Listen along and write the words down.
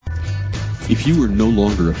If you were no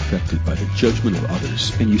longer affected by the judgment of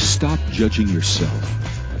others and you stopped judging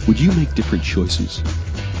yourself, would you make different choices?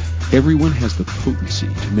 Everyone has the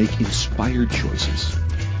potency to make inspired choices.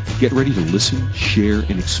 Get ready to listen, share,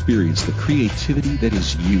 and experience the creativity that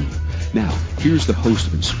is you. Now, here's the host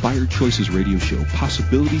of Inspired Choices Radio Show,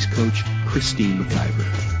 Possibilities Coach, Christine McIver.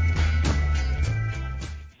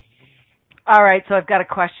 All right, so I've got a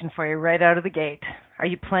question for you right out of the gate. Are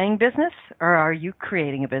you playing business or are you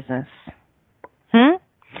creating a business?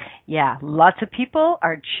 Yeah, lots of people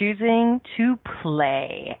are choosing to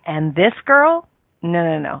play. And this girl,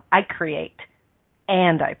 no. I create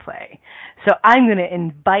and I play. So I'm going to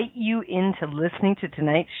invite you into listening to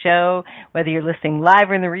tonight's show. Whether you're listening live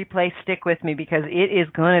or in the replay, stick with me because it is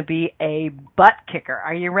going to be a butt kicker.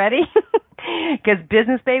 Are you ready? Because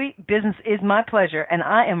business, baby, business is my pleasure, and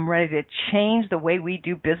I am ready to change the way we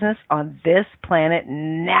do business on this planet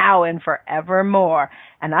now and forevermore.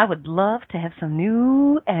 And I would love to have some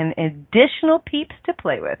new and additional peeps to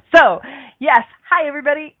play with. So, yes, hi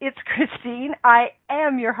everybody, it's Christine. I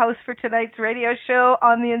am your host for tonight's radio show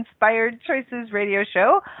on the Inspired Choices radio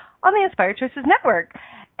show on the Inspired Choices Network.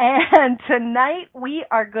 And tonight we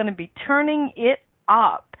are going to be turning it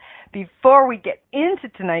up. Before we get into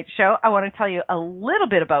tonight's show, I want to tell you a little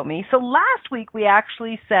bit about me. So last week we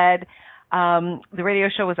actually said the radio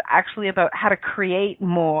show was actually about how to create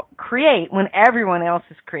when everyone else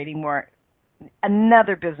is creating more.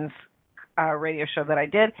 Another business radio show that I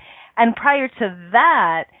did. And prior to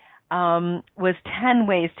that was 10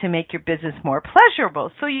 ways to make your business more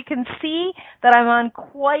pleasurable. So you can see that I'm on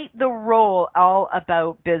quite the roll all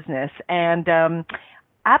about business. And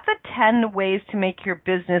at the 10 ways to make your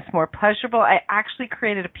business more pleasurable, I actually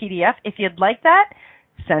created a PDF. If you'd like that,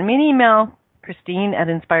 send me an email,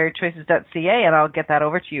 Christine@inspiredchoices.ca, and I'll get that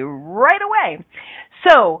over to you right away.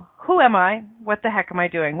 So, who am I? What the heck am I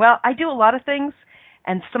doing? Well, I do a lot of things,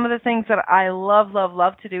 and some of the things that I love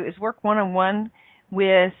to do is work one-on-one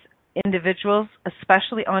with individuals,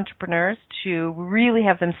 especially entrepreneurs, to really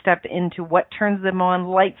have them step into what turns them on,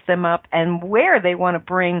 lights them up, and where they want to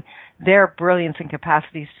bring their brilliance and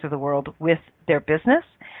capacities to the world with their business.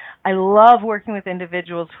 I love working with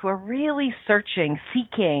individuals who are really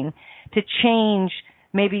seeking to change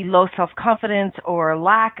maybe low self-confidence or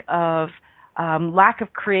lack of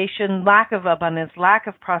creation, lack of abundance, lack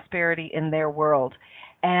of prosperity in their world.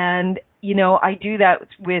 And, I do that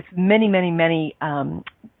with many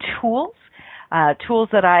tools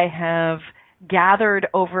that I have gathered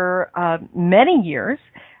over many years,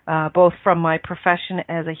 both from my profession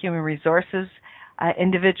as a human resources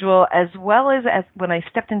individual, as well as when I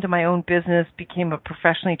stepped into my own business, became a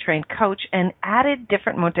professionally trained coach, and added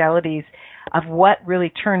different modalities of what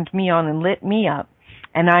really turned me on and lit me up.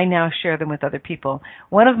 And I now share them with other people.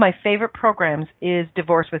 One of my favorite programs is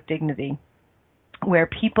Divorce with Dignity, where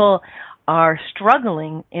people are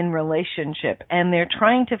struggling in relationship and they're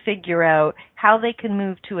trying to figure out how they can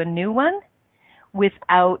move to a new one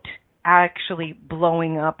without actually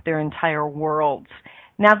blowing up their entire worlds.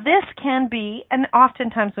 Now, this can be, and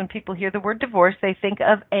oftentimes when people hear the word divorce, they think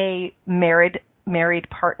of a married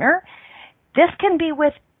partner. This can be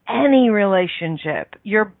with any relationship,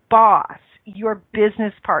 your boss, your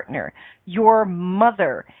business partner, your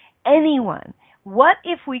mother, anyone. What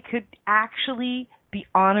if we could actually be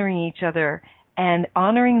honoring each other and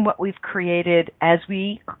honoring what we've created as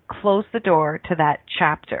we close the door to that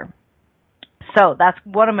chapter? So that's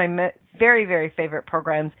one of my very, very favorite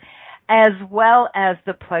programs, as well as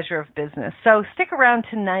the pleasure of business. So stick around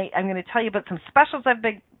tonight. I'm going to tell you about some specials I've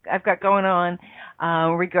got going on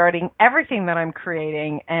regarding everything that I'm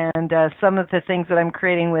creating and some of the things that I'm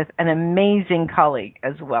creating with an amazing colleague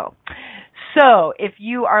as well. So if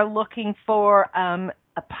you are looking for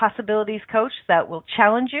a possibilities coach that will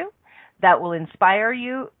challenge you, that will inspire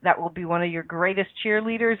you, that will be one of your greatest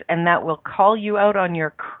cheerleaders, and that will call you out on your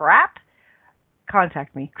crap,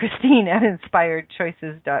 contact me,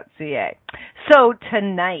 Christine@inspiredchoices.ca. So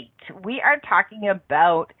tonight we are talking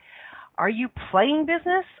about, are you playing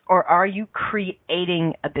business or are you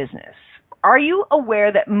creating a business? Are you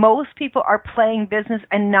aware that most people are playing business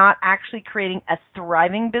and not actually creating a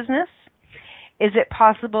thriving business? Is it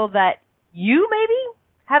possible that you maybe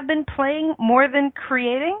have been playing more than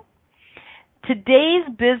creating? Today's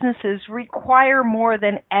businesses require more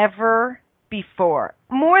than ever before,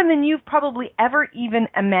 more than you've probably ever even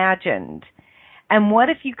imagined. And what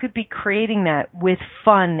if you could be creating that with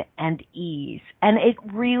fun and ease, and it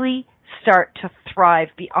really start to thrive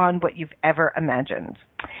beyond what you've ever imagined?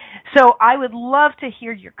 So I would love to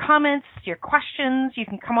hear your comments, your questions. You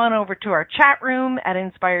can come on over to our chat room at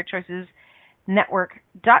Inspired Choices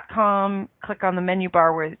www.thechatroommnetwork.com. Click on the menu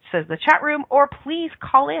bar where it says the chat room, or please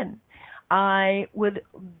call in. I would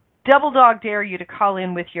double dog dare you to call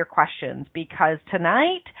in with your questions, because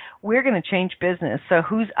tonight we're going to change business. So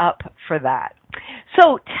who's up for that?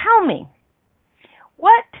 So tell me,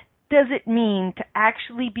 what does it mean to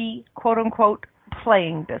actually be, quote unquote,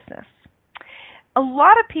 playing business? A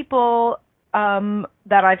lot of people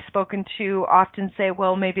that I've spoken to often say,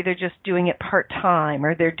 well, maybe they're just doing it part-time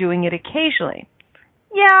or they're doing it occasionally.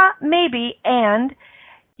 Yeah, maybe. And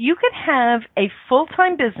you could have a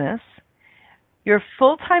full-time business, your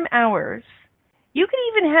full-time hours. You could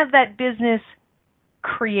even have that business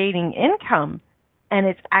creating income, and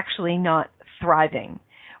it's actually not thriving,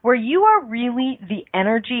 where you are really the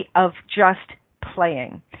energy of just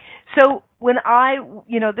playing. So when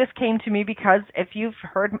this came to me because if you've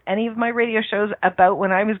heard any of my radio shows about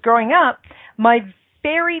when I was growing up, my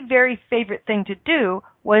very, very favorite thing to do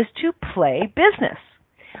was to play business.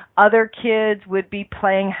 Other kids would be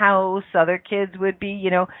playing house, other kids would be,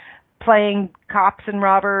 playing cops and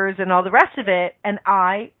robbers and all the rest of it, and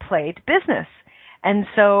I played business. And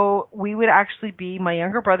so we would actually be, my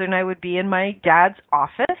younger brother and I would be in my dad's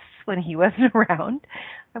office when he wasn't around.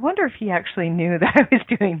 I wonder if he actually knew that I was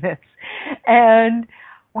doing this. And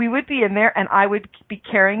we would be in there, and I would be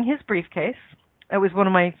carrying his briefcase. It was one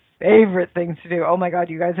of my favorite things to do. Oh, my God,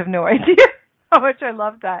 you guys have no idea how much I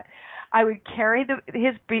loved that. I would carry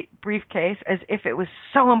his briefcase as if it was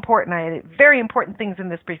so important. I had very important things in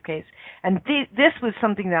this briefcase. And this was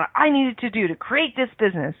something that I needed to do to create this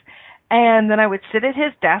business. And then I would sit at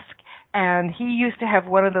his desk, and he used to have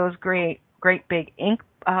one of those great big ink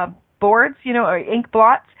boards, or ink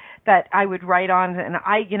blots that I would write on. And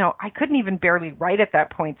I couldn't even barely write at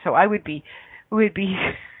that point. So we would be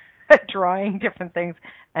drawing different things.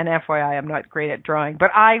 And FYI, I'm not great at drawing, but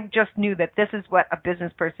I just knew that this is what a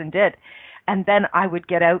business person did. And then I would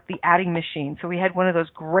get out the adding machine. So we had one of those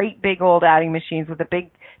great big old adding machines with a big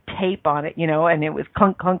tape on it, and it was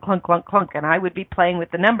clunk, clunk, clunk, clunk, clunk. And I would be playing with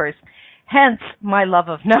the numbers. Hence, my love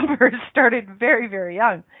of numbers started very, very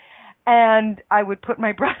young. And I would put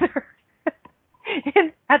my brother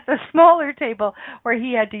in at the smaller table where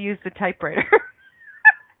he had to use the typewriter.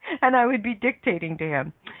 And I would be dictating to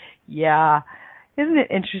him. Yeah. Isn't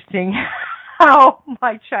it interesting how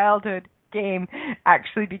my childhood game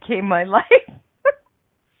actually became my life?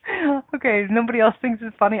 Okay, nobody else thinks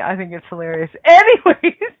it's funny. I think it's hilarious.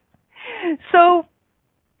 Anyways, so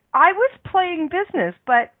I was playing business,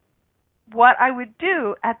 but what I would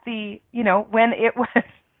do at the, when it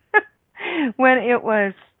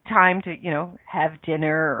was time to, have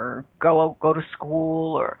dinner or go to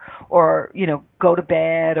school or go to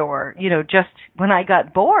bed or, just when I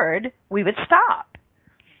got bored, we would stop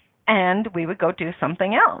and we would go do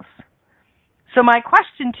something else. So my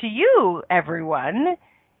question to you, everyone,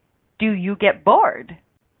 do you get bored?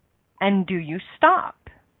 And do you stop?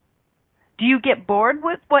 Do you get bored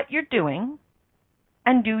with what you're doing?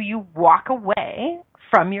 And do you walk away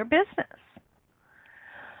from your business?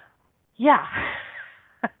 Yeah.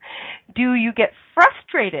 Do you get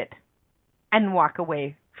frustrated and walk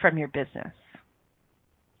away from your business?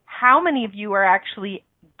 How many of you are actually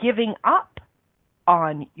giving up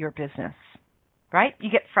on your business? Right?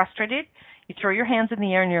 You get frustrated, you throw your hands in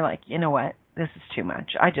the air and you're like, you know what? This is too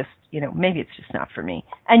much. I just, maybe it's just not for me.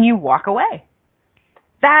 And you walk away.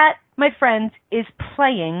 That, my friends, is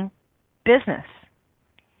playing business.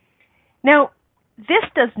 Now, this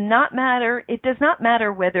does not matter. It does not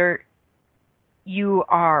matter whether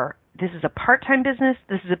this is a part-time business,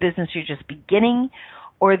 this is a business you're just beginning,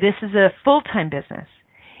 or this is a full-time business.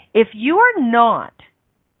 If you are not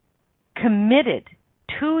committed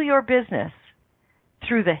to your business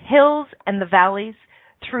through the hills and the valleys,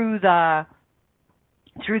 through the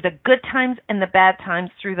good times and the bad times,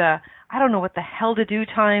 through the I don't know what the hell to do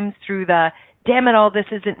times, through the damn it all, this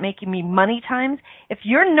isn't making me money times, if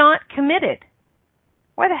you're not committed,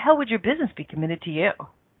 why the hell would your business be committed to you?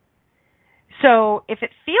 So if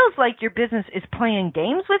it feels like your business is playing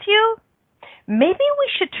games with you, maybe we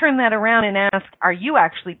should turn that around and ask, are you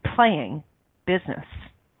actually playing business?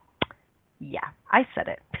 Yeah, I said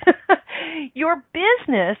it. Your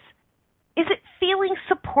business, is it feeling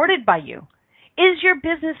supported by you? Is your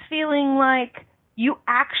business feeling like you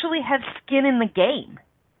actually have skin in the game?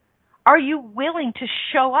 Are you willing to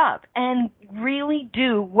show up and really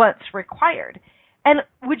do what's required? And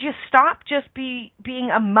would you stop just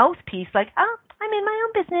being a mouthpiece like, oh, I'm in my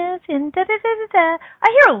own business and da-da-da-da-da. I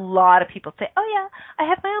hear a lot of people say, oh, yeah, I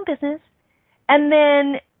have my own business. And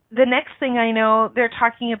then the next thing I know, they're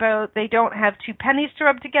talking about they don't have two pennies to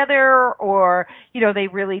rub together or, they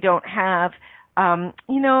really don't have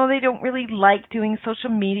They don't really like doing social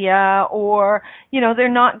media, or, they're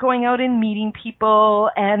not going out and meeting people,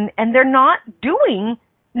 and they're not doing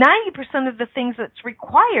 90% of the things that's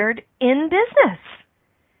required in business.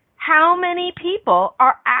 How many people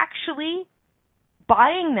are actually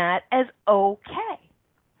buying that as okay?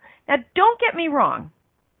 Now, don't get me wrong.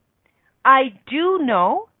 I do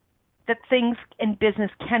know that things in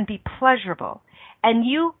business can be pleasurable, and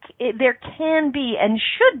there can be and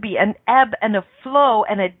should be an ebb and a flow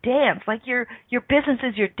and a dance, like your business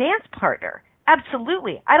is your dance partner.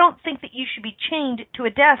 Absolutely. I don't think that you should be chained to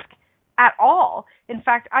a desk at all. In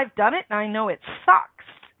fact, I've done it and I know it sucks.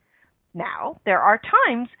 Now, there are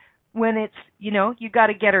times when it's, you got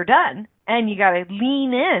to get her done, and you got to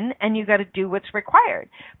lean in, and you got to do what's required.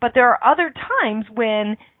 But there are other times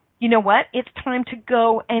when, it's time to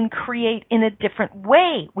go and create in a different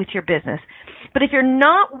way with your business. But if you're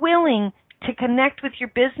not willing to connect with your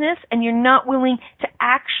business, and you're not willing to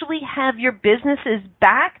actually have your business's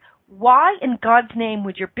back, why in God's name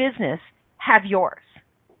would your business have yours?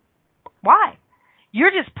 Why?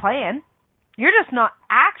 You're just playing. You're just not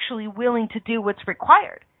actually willing to do what's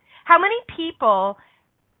required. How many people,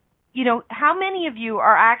 how many of you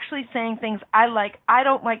are actually saying things, I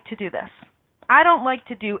don't like to do this. I don't like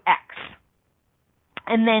to do X.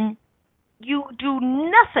 And then you do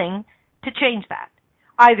nothing to change that,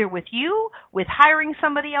 either with you, with hiring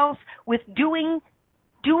somebody else, with doing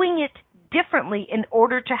it differently in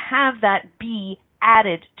order to have that be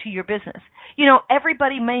added to your business.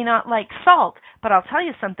 Everybody may not like salt, but I'll tell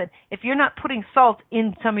you something. If you're not putting salt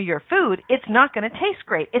in some of your food, it's not going to taste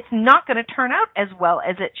great. It's not going to turn out as well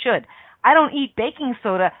as it should. I don't eat baking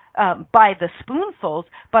soda by the spoonfuls,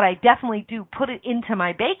 but I definitely do put it into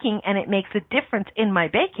my baking, and it makes a difference in my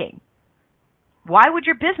baking. Why would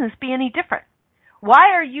your business be any different?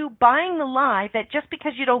 Why are you buying the lie that just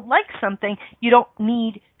because you don't like something, you don't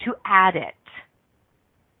need to add it?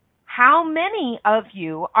 How many of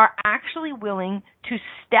you are actually willing to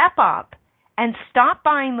step up and stop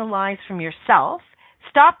buying the lies from yourself,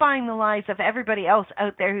 stop buying the lies of everybody else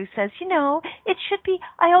out there who says, it should be,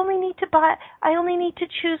 I only need to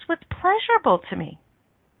choose what's pleasurable to me?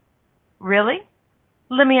 Really?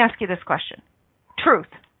 Let me ask you this question. Truth.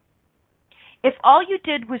 If all you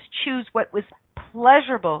did was choose what was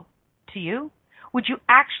pleasurable to you, would you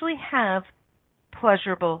actually have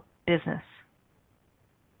pleasurable business?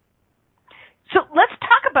 So let's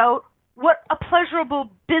talk about what a pleasurable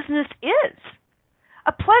business is.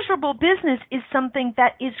 A pleasurable business is something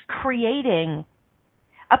that is creating.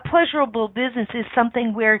 A pleasurable business is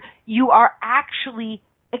something where you are actually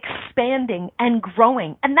expanding and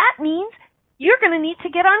growing. And that means you're going to need to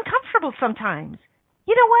get uncomfortable sometimes.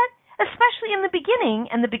 You know what? Especially in the beginning.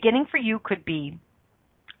 And the beginning for you could be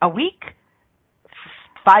a week,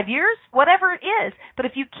 5 years, whatever it is. But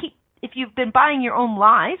if you've been buying your own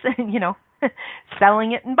lies,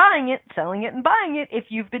 selling it and buying it, selling it and buying it, if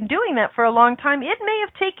you've been doing that for a long time, it may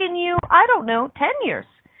have taken you, 10 years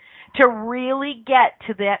to really get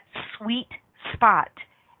to that sweet spot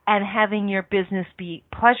and having your business be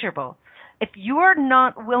pleasurable. If you're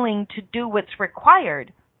not willing to do what's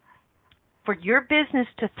required for your business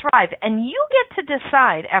to thrive, and you get to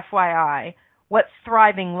decide, FYI, what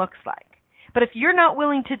thriving looks like. But if you're not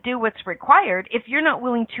willing to do what's required, if you're not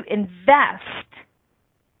willing to invest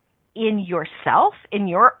in yourself, in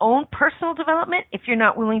your own personal development, if you're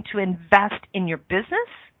not willing to invest in your business,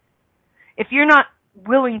 if you're not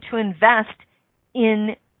willing to invest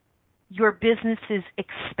in your business's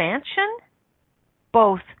expansion,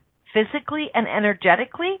 both physically and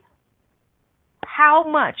energetically, how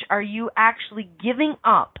much are you actually giving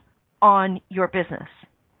up on your business?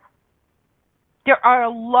 There are a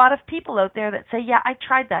lot of people out there that say, yeah, I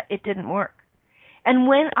tried that. It didn't work. And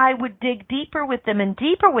when I would dig deeper with them and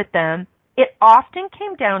deeper with them, it often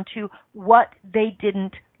came down to what they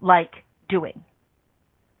didn't like doing.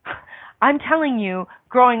 I'm telling you,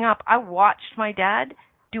 growing up, I watched my dad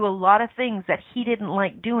do a lot of things that he didn't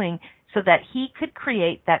like doing so that he could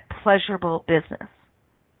create that pleasurable business.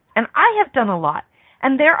 And I have done a lot.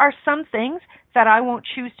 And there are some things that I won't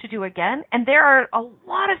choose to do again. And there are a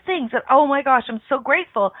lot of things that, oh my gosh, I'm so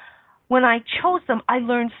grateful. When I chose them, I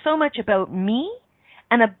learned so much about me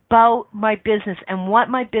and about my business and what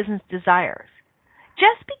my business desires.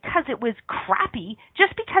 Just because it was crappy,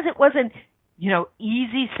 just because it wasn't,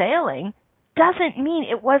 easy sailing, doesn't mean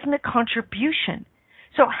it wasn't a contribution.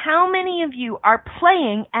 So how many of you are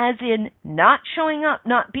playing as in not showing up,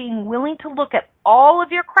 not being willing to look at all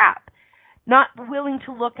of your crap, not willing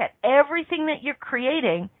to look at everything that you're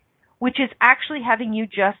creating, which is actually having you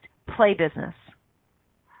just play business?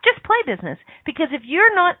 Just play business. Because if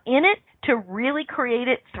you're not in it to really create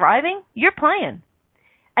it thriving, you're playing.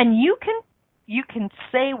 And you can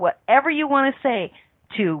say whatever you want to say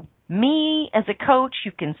to me as a coach.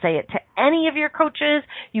 You can say it to any of your coaches.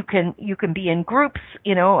 You can be in groups,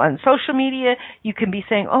 on social media. You can be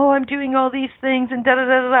saying, "Oh, I'm doing all these things," and da da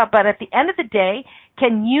da da. But at the end of the day,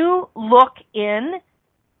 can you look in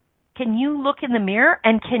the mirror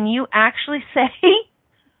and can you actually say,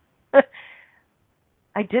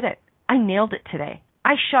 "I did it. I nailed it today.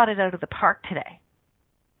 I shot it out of the park today.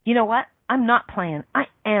 You know what? I'm not playing. I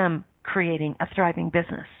am creating a thriving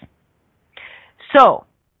business." So,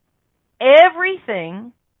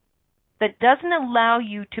 everything that doesn't allow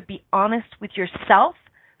you to be honest with yourself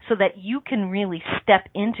so that you can really step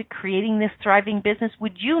into creating this thriving business,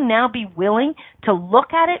 would you now be willing to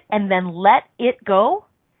look at it and then let it go?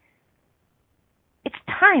 It's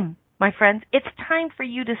time, my friends. It's time for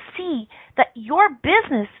you to see that your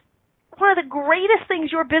business, one of the greatest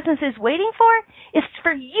things your business is waiting for is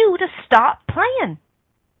for you to stop playing.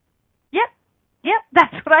 Yep,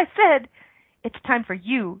 that's what I said. It's time for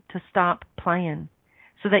you to stop playing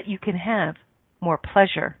so that you can have more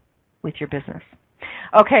pleasure with your business.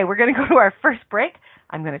 Okay, we're going to go to our first break.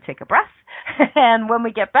 I'm going to take a breath. And when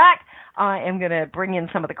we get back, I am going to bring in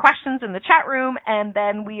some of the questions in the chat room, and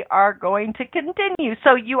then we are going to continue.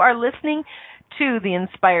 So you are listening to the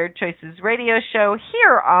Inspired Choices radio show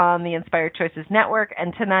here on the Inspired Choices Network.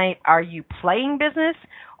 And tonight, are you playing business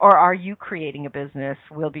or are you creating a business?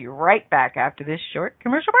 We'll be right back after this short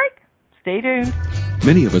commercial break. Stay tuned.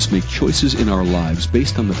 Many of us make choices in our lives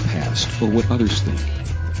based on the past or what others think.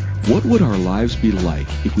 What would our lives be like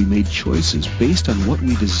if we made choices based on what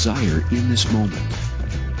we desire in this moment?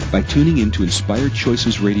 By tuning in to Inspired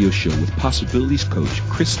Choices radio show with Possibilities coach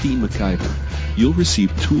Christine McIver, you'll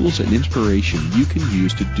receive tools and inspiration you can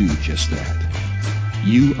use to do just that.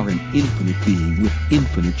 You are an infinite being with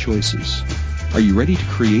infinite choices. Are you ready to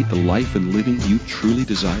create the life and living you truly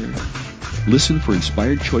desire? Listen for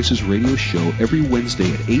Inspired Choices radio show every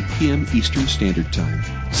Wednesday at 8 p.m. Eastern Standard Time,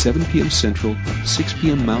 7 p.m. Central, 6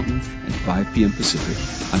 p.m. Mountain, and 5 p.m. Pacific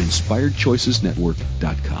on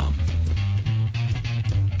InspiredChoicesNetwork.com.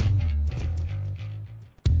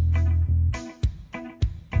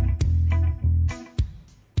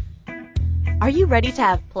 Are you ready to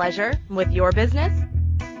have pleasure with your business?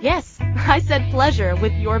 Yes, I said pleasure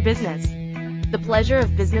with your business. The Pleasure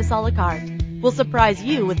of Business a la carte will surprise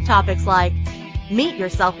you with topics like meet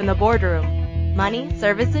yourself in the boardroom, money,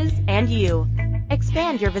 services, and you.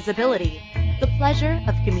 Expand your visibility. The pleasure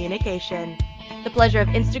of communication. The pleasure of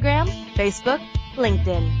Instagram, Facebook,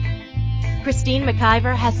 LinkedIn. Christine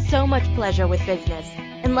McIver has so much pleasure with business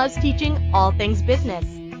and loves teaching all things business.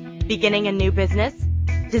 Beginning a new business?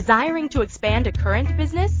 Desiring to expand a current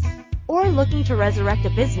business? Or looking to resurrect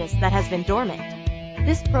a business that has been dormant?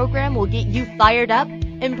 This program will get you fired up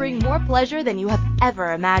and bring more pleasure than you have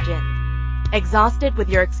ever imagined. Exhausted with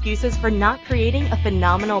your excuses for not creating a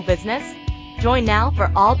phenomenal business? Join now for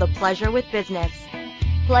all the pleasure with business.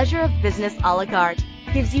 Pleasure of Business a la carte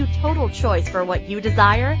gives you total choice for what you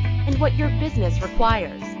desire and what your business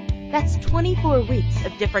requires. That's 24 weeks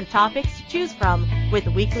of different topics to choose from with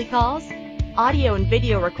weekly calls, audio and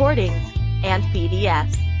video recordings, and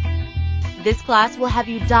PDFs. This class will have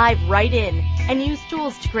you dive right in and use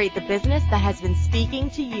tools to create the business that has been speaking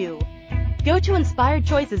to you. Go to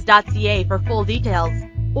inspiredchoices.ca for full details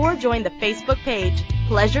or join the Facebook page,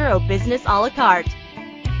 Pleasure of Business a la carte.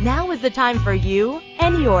 Now is the time for you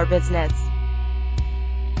and your business.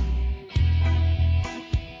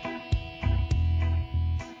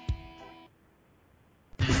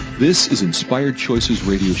 This is Inspired Choices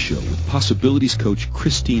radio show with Possibilities coach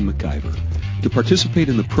Christine McIver. To participate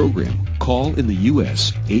in the program, call in the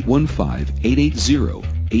U.S.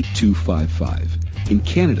 815-880-8255. In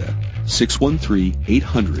Canada,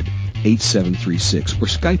 613-800-8736 or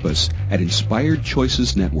Skype us at Inspired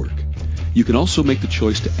Choices Network. You can also make the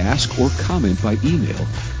choice to ask or comment by email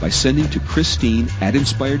by sending to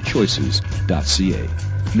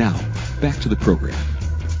Christine@InspiredChoices.ca. Now, back to the program.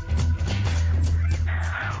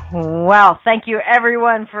 Well, thank you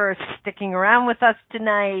everyone for sticking around with us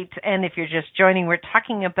tonight. And if you're just joining, we're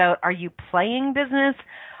talking about, are you playing business?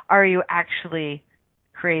 Are you actually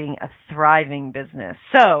creating a thriving business?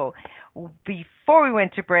 So before we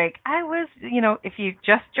went to break, I was, if you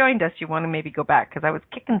just joined us, you want to maybe go back because I was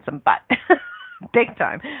kicking some butt big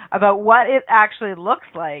time about what it actually looks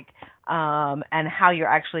like and how you're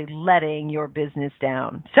actually letting your business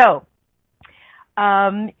down. So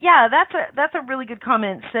that's a really good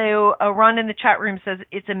comment. So Ron in the chat room says,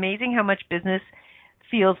 it's amazing how much business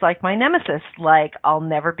feels like my nemesis, like I'll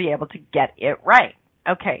never be able to get it right.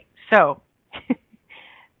 Okay, so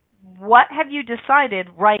what have you decided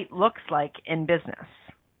right looks like in business?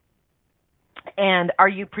 And are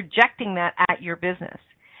you projecting that at your business?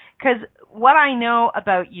 Because what I know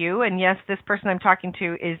about you, and yes, this person I'm talking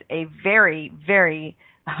to is a very, very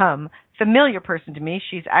familiar person to me.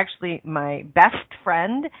 She's actually my best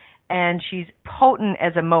friend, and she's potent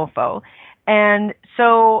as a mofo. And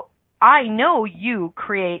so I know you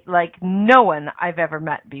create like no one I've ever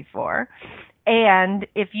met before. And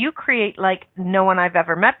if you create like no one I've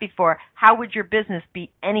ever met before, how would your business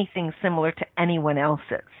be anything similar to anyone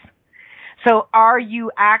else's? So are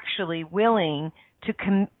you actually willing to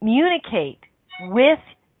communicate with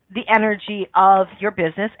the energy of your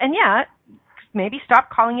business? And yeah, maybe stop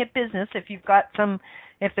calling it business if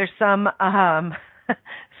there's some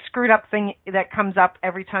screwed up thing that comes up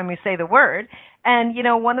every time we say the word. And,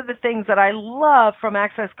 one of the things that I love from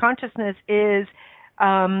Access Consciousness is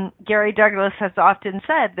Gary Douglas has often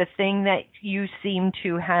said the thing that you seem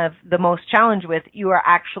to have the most challenge with, you are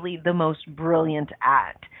actually the most brilliant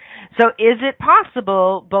at. So is it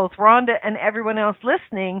possible, both Rhonda and everyone else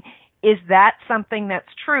listening, is that something that's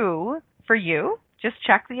true for you? Just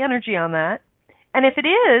check the energy on that. And if it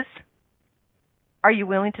is, are you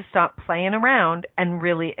willing to stop playing around and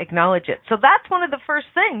really acknowledge it? So that's one of the first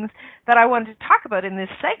things that I wanted to talk about in this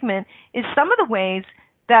segment is some of the ways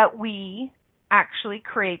that we actually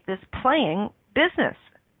create this playing business.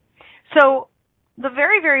 So the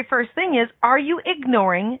very, very first thing is, are you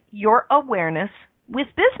ignoring your awareness with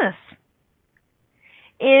business?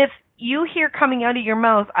 If you hear coming out of your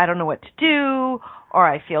mouth, I don't know what to do, or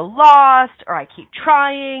I feel lost, or I keep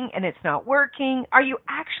trying and it's not working, are you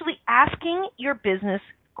actually asking your business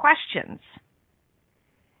questions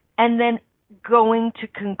and then going to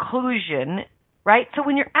conclusion, right? So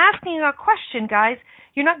when you're asking a question, guys,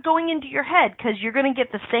 you're not going into your head because you're going to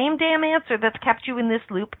get the same damn answer that's kept you in this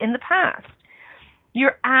loop in the past.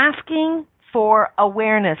 You're asking for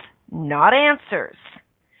awareness, not answers.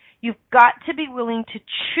 You've got to be willing to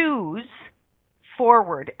choose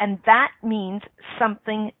forward, and that means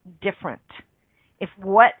something different. If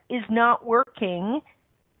what is not working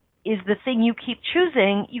is the thing you keep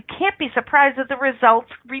choosing, you can't be surprised that the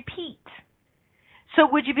results repeat. So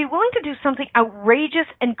would you be willing to do something outrageous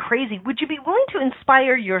and crazy? Would you be willing to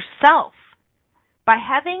inspire yourself by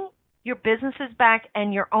having your business's back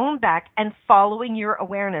and your own back and following your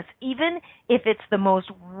awareness, even if it's the most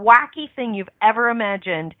wacky thing you've ever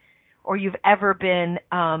imagined or you've ever been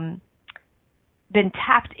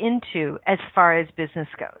tapped into as far as business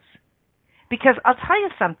goes? Because I'll tell you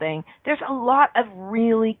something, there's a lot of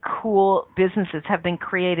really cool businesses have been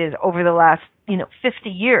created over the last, 50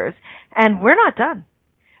 years, and we're not done.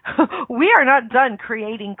 We are not done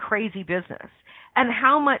creating crazy business. And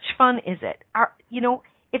how much fun is it?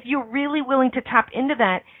 If you're really willing to tap into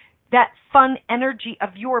that fun energy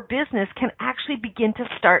of your business can actually begin to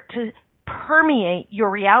start to permeate your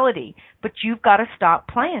reality, but you've got to stop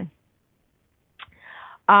playing.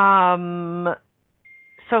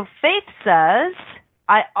 So Faith says,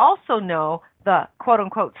 I also know the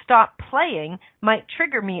quote-unquote stop playing might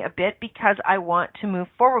trigger me a bit because I want to move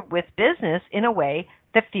forward with business in a way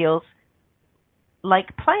that feels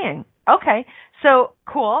like playing. Okay, so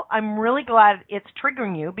cool. I'm really glad it's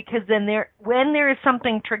triggering you, because then when there is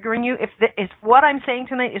something triggering you, if what I'm saying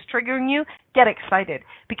tonight is triggering you, get excited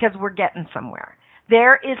because we're getting somewhere.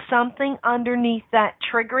 There is something underneath that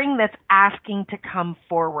triggering that's asking to come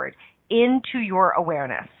forward into your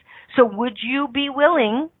awareness. So would you be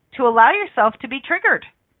willing to allow yourself to be triggered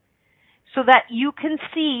so that you can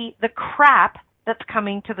see the crap that's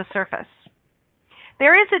coming to the surface?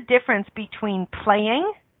 There is a difference between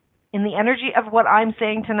playing in the energy of what I'm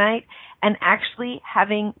saying tonight and actually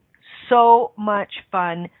having so much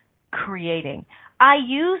fun creating. I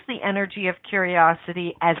use the energy of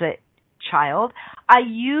curiosity as a child. I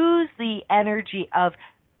use the energy of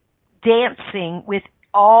dancing with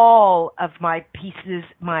all of my pieces,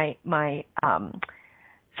 my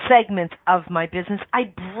segments of my business.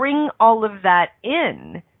 I bring all of that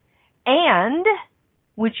in. And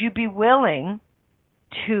would you be willing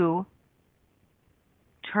to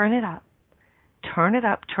turn it up, turn it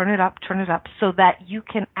up, turn it up, turn it up, so that you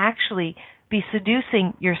can actually be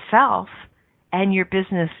seducing yourself and your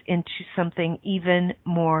business into something even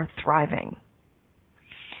more thriving?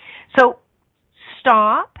 So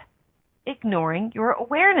stop ignoring your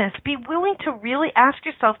awareness. Be willing to really ask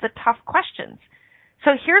yourself the tough questions.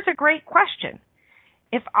 So here's a great question.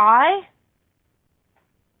 If I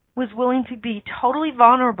was willing to be totally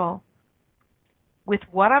vulnerable with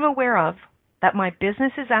what I'm aware of that my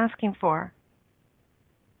business is asking for,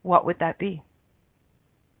 what would that be?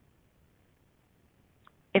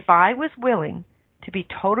 if I was willing to be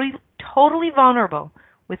totally vulnerable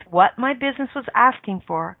with what my business was asking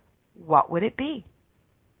for, what would it be?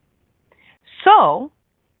 So,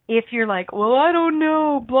 if you're like, well, I don't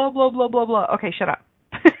know, blah, blah, blah, blah, blah. Okay, shut up.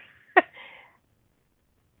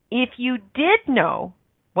 If you did know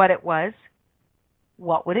what it was,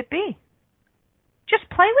 what would it be? Just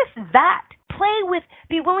play with that.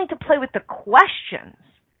 Be willing to play with the questions.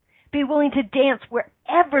 Be willing to dance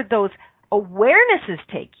wherever those awarenesses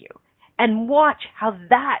take you, and watch how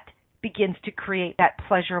that begins to create that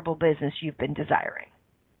pleasurable business you've been desiring.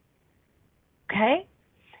 Okay?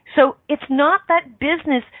 So it's not that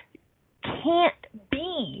business can't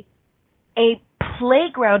be a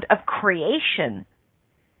playground of creation,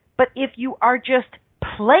 but if you are just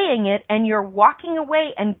playing it and you're walking away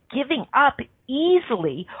and giving up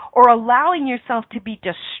easily or allowing yourself to be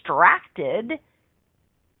distracted,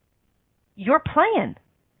 you're playing.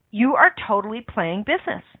 You are totally playing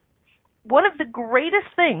business. One of the greatest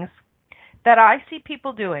things that I see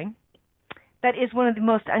people doing that is one of the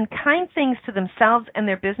most unkind things to themselves and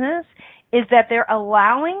their business is that they're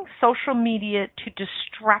allowing social media to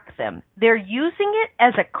distract them. They're using it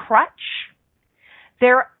as a crutch.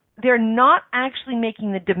 They're not actually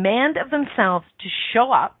making the demand of themselves to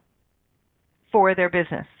show up for their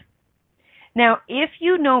business. Now, if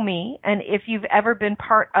you know me and if you've ever been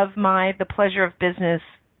part of The Pleasure of Business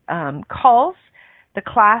calls, the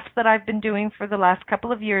class that I've been doing for the last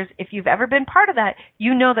couple of years, if you've ever been part of that,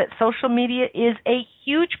 you know that social media is a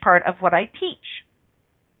huge part of what I teach.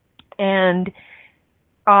 And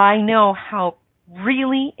I know how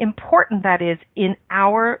really important that is in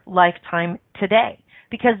our lifetime today,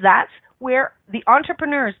 because that's where the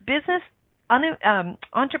entrepreneur businesses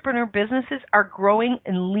are growing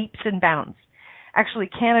in leaps and bounds. Actually,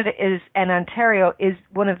 Canada and Ontario is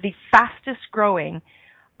one of the fastest growing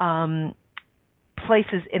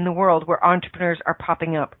places in the world where entrepreneurs are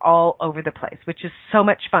popping up all over the place, which is so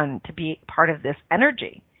much fun to be part of this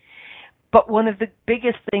energy. But one of the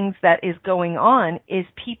biggest things that is going on is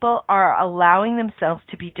people are allowing themselves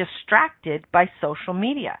to be distracted by social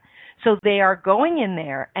media. So they are going in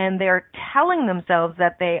there and they're telling themselves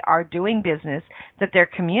that they are doing business, that they're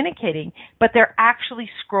communicating, but they're actually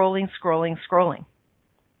scrolling.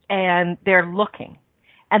 And they're looking.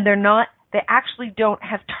 And they actually don't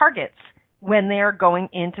have targets when they are going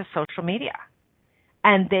into social media.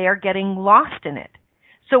 And they are getting lost in it.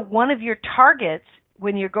 So one of your targets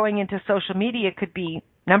when you're going into social media could be,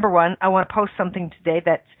 number one, I want to post something today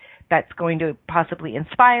that's going to possibly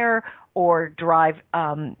inspire or drive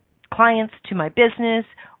clients to my business,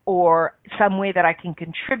 or some way that I can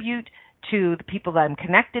contribute to the people that I'm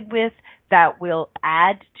connected with that will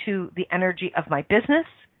add to the energy of my business.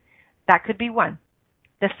 That could be one.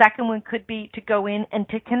 The second one could be to go in and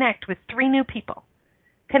to connect with 3 new people.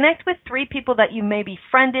 Connect with 3 people that you may be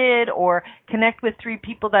friended, or connect with 3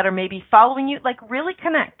 people that are maybe following you. Like, really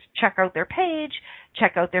connect. Check out their page,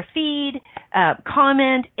 check out their feed,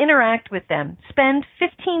 comment, interact with them. Spend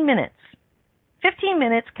 15 minutes. 15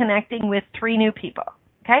 minutes connecting with 3 new people.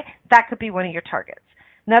 Okay? That could be one of your targets.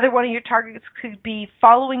 Another one of your targets could be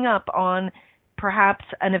following up on perhaps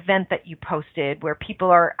an event that you posted where people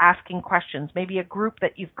are asking questions, maybe a group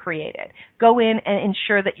that you've created. Go in and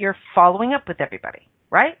ensure that you're following up with everybody,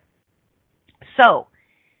 right? So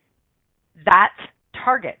that's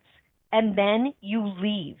targets. And then you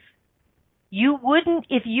leave. You wouldn't,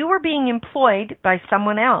 if you were being employed by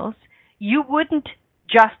someone else, you wouldn't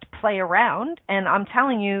just play around. And I'm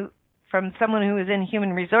telling you, from someone who is in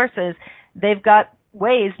human resources, they've got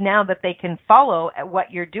ways now that they can follow at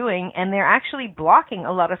what you're doing, and they're actually blocking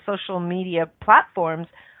a lot of social media platforms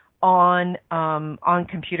on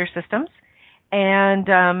computer systems, and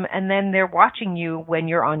then they're watching you when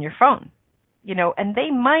you're on your phone, and they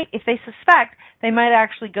might, if they suspect, they might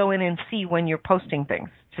actually go in and see when you're posting things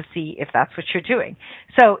to see if that's what you're doing.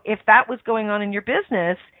 So if that was going on in your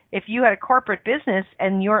business, if you had a corporate business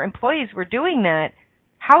and your employees were doing that,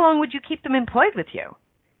 how long would you keep them employed with you?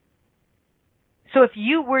 So if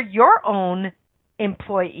you were your own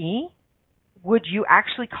employee, would you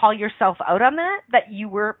actually call yourself out on that you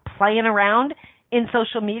were playing around in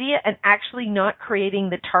social media and actually not creating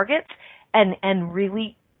the targets and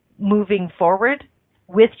really moving forward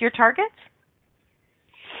with your targets?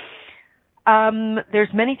 There's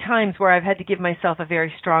many times where I've had to give myself a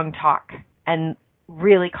very strong talk and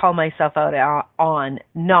really call myself out on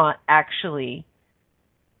not actually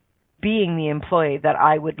being the employee that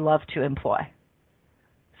I would love to employ.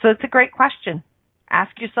 So it's a great question.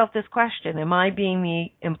 Ask yourself this question: am I being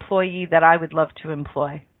the employee that I would love to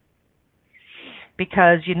employ?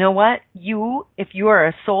 Because you know what? If you are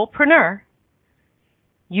a solopreneur,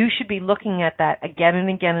 you should be looking at that again and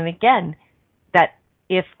again and again, that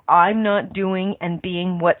if I'm not doing and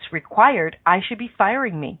being what's required, I should be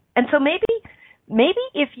firing me. And so maybe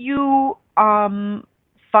if you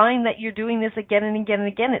find that you're doing this again and again and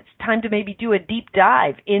again, it's time to maybe do a deep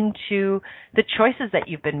dive into the choices that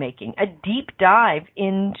you've been making, a deep dive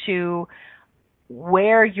into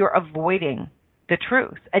where you're avoiding the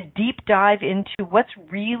truth, a deep dive into what's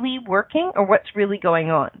really working or what's really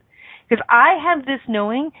going on. Because I have this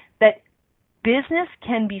knowing that business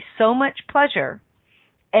can be so much pleasure,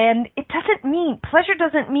 and pleasure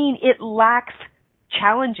doesn't mean it lacks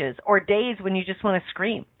challenges or days when you just want to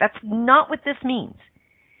scream. That's not what this means.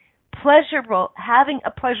 Having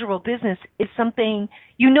a pleasurable business is something,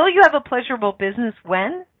 you have a pleasurable business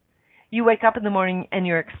when you wake up in the morning and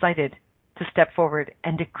you're excited to step forward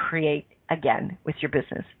and to create again with your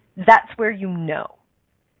business. That's where you know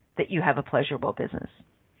that you have a pleasurable business.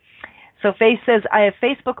 So Faith says, I have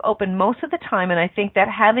Facebook open most of the time, and I think that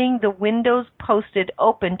having the windows posted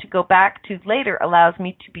open to go back to later allows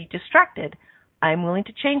me to be distracted. I'm willing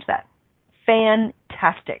to change that.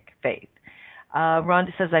 Fantastic, Faith.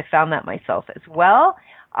 Rhonda says, I found that myself as well.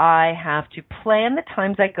 I have to plan the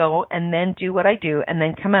times I go and then do what I do and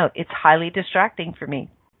then come out. It's highly distracting for me.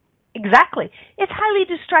 Exactly. It's highly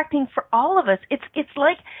distracting for all of us. It's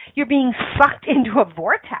like you're being sucked into a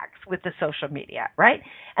vortex with the social media, right?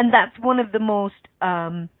 And that's one of the most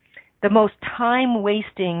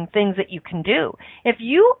time-wasting things that you can do. If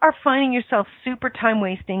you are finding yourself super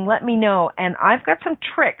time-wasting, let me know, and I've got some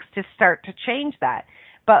tricks to start to change that.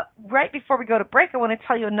 But right before we go to break, I want to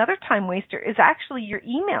tell you another time waster is actually your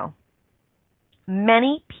email.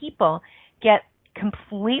 Many people get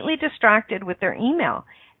completely distracted with their email.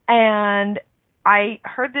 And I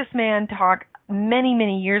heard this man talk many,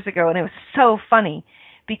 many years ago, and it was so funny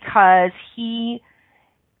because he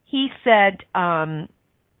said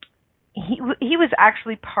he was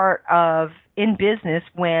actually part of in business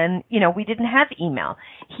when, we didn't have email.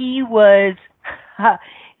 He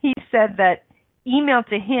said that email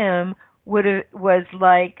to him was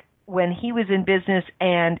like when he was in business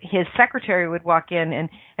and his secretary would walk in and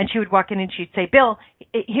she would walk in and she'd say, Bill,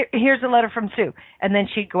 here's a letter from Sue. And then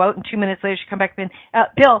she'd go out and 2 minutes later she'd come back in,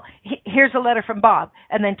 Bill, here's a letter from Bob.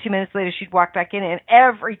 And then 2 minutes later she'd walk back in, and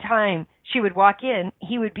every time she would walk in,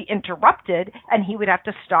 he would be interrupted and he would have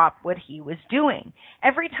to stop what he was doing.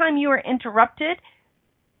 Every time you are interrupted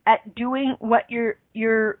at doing what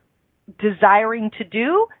you're desiring to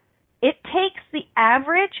do, it takes the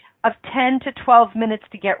average of 10 to 12 minutes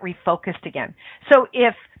to get refocused again. So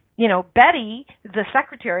if, Betty, the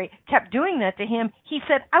secretary, kept doing that to him, he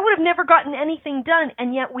said, I would have never gotten anything done,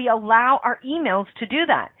 and yet we allow our emails to do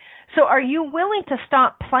that. So are you willing to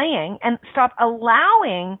stop playing and stop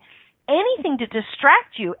allowing anything to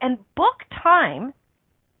distract you and book time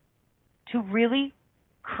to really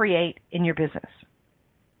create in your business?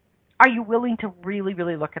 Are you willing to really,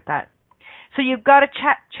 really look at that? So you've got to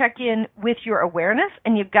check in with your awareness,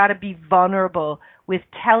 and you've got to be vulnerable with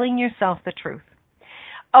telling yourself the truth.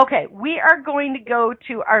 Okay, we are going to go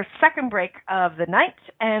to our second break of the night,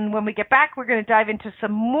 and when we get back, we're going to dive into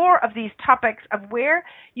some more of these topics of where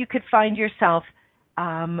you could find yourself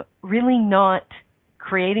really not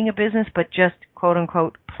creating a business, but just,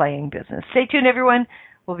 quote-unquote, playing business. Stay tuned, everyone.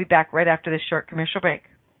 We'll be back right after this short commercial break.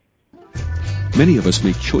 Many of us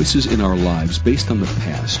make choices in our lives based on the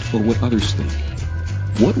past or what others think.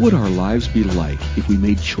 What would our lives be like if we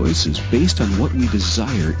made choices based on what we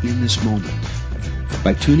desire in this moment?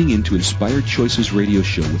 By tuning in to Inspired Choices radio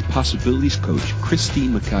show with Possibilities Coach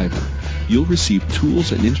Christine McIver, you'll receive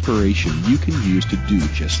tools and inspiration you can use to do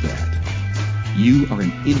just that. You are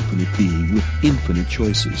an infinite being with infinite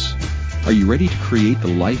choices. Are you ready to create the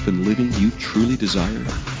life and living you truly desire?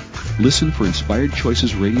 Listen for Inspired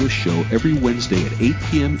Choices radio show every Wednesday at 8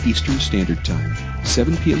 p.m. Eastern Standard Time,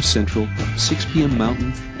 7 p.m. Central, 6 p.m.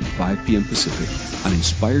 Mountain, and 5 p.m. Pacific on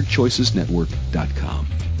InspiredChoicesNetwork.com.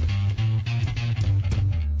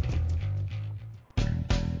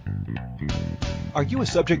 Are you a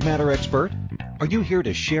subject matter expert? Are you here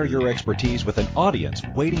to share your expertise with an audience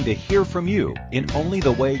waiting to hear from you in only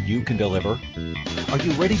the way you can deliver? Are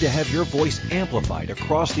you ready to have your voice amplified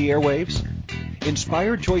across the airwaves?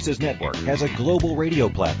 Inspired Choices Network has a global radio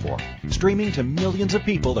platform streaming to millions of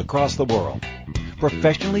people across the world.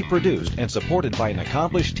 Professionally produced and supported by an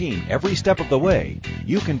accomplished team every step of the way,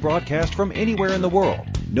 you can broadcast from anywhere in the world,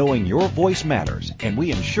 knowing your voice matters, and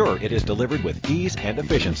we ensure it is delivered with ease and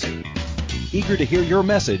efficiency. Eager to hear your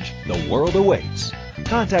message, the world awaits.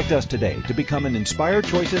 Contact us today to become an Inspired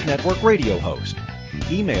Choices Network radio host.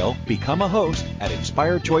 Email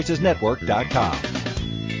becomeahost@inspiredchoicesnetwork.com.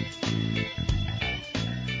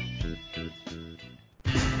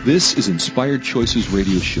 This is Inspired Choices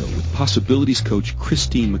Radio Show with Possibilities Coach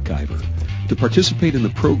Christine McIver. To participate in the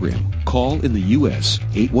program, call in the U.S.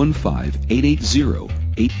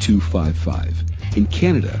 815-880-8255. In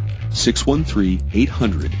Canada,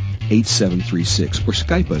 613-800-8736 or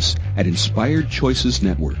Skype us at Inspired Choices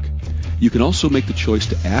Network. You can also make the choice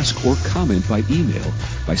to ask or comment by email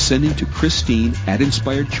by sending to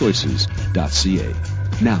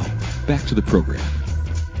Christine@inspiredchoices.ca. Now, back to the program.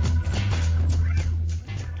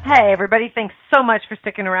 Hey, everybody. Thanks so much for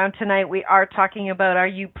sticking around tonight. We are talking about, are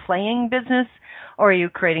you playing business or are you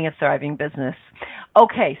creating a thriving business?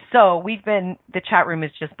 Okay, so the chat room is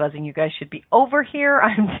just buzzing. You guys should be over here.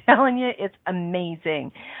 I'm telling you, it's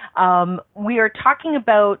amazing. We are talking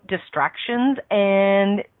about distractions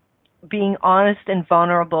and being honest and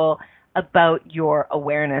vulnerable about your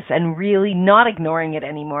awareness and really not ignoring it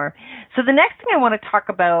anymore. So the next thing I want to talk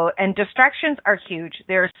about, and distractions are huge.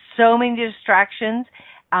 There are so many distractions.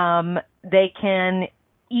 They can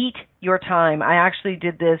eat your time. I actually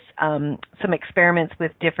did some experiments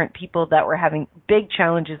with different people that were having big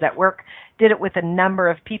challenges at work, did it with a number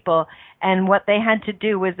of people, and what they had to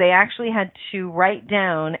do was they actually had to write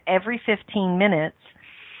down every 15 minutes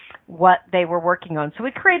what they were working on. So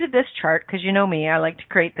we created this chart, because you know me, I like to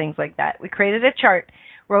create things like that. We created a chart,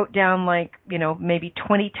 wrote down maybe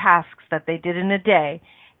 20 tasks that they did in a day,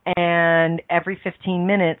 and every 15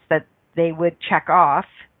 minutes that they would check off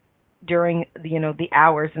during the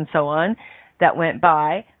hours and so on that went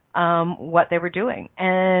by, what they were doing.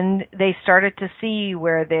 And they started to see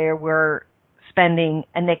where they were spending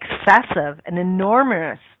an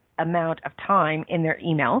enormous amount of time in their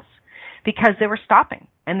emails because they were stopping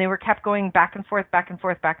and they kept going back and forth, back and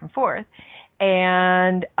forth, back and forth.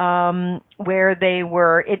 And where they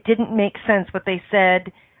were, it didn't make sense what they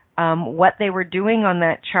said, what they were doing on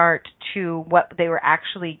that chart to what they were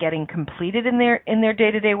actually getting completed in their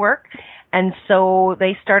day-to-day work. And so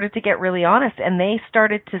they started to get really honest, and they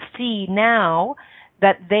started to see now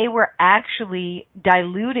that they were actually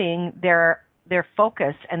diluting their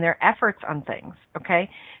focus and their efforts on things, okay?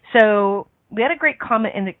 So we had a great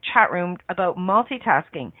comment in the chat room about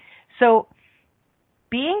multitasking. So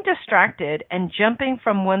being distracted and jumping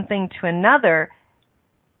from one thing to another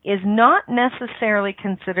is not necessarily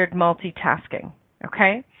considered multitasking,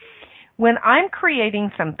 okay? When I'm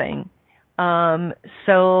creating something,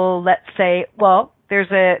 so let's say, well,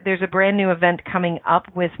 there's a brand new event coming up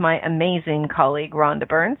with my amazing colleague, Rhonda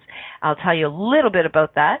Burns. I'll tell you a little bit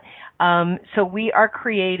about that. So we are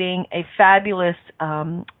creating a fabulous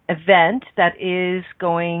event that is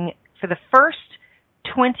going for the first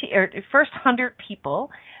 100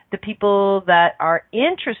 people, the people that are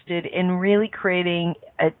interested in really creating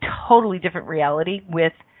a totally different reality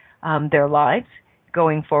with their lives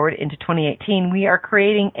going forward into 2018. We are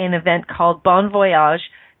creating an event called Bon Voyage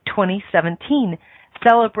 2017,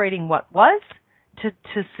 celebrating what was to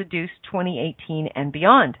seduce 2018 and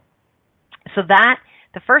beyond. So that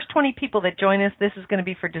the first 20 people that join us, this is going to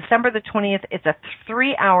be for December the 20th. It's a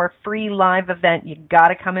 3-hour free live event. You got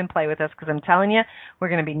to come and play with us, because I'm telling you, we're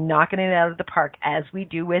going to be knocking it out of the park as we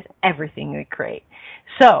do with everything we create.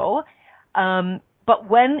 So, but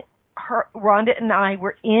when Rhonda and I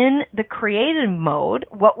were in the creative mode,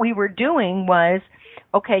 what we were doing was,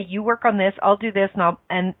 okay, you work on this, I'll do this,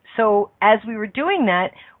 and so as we were doing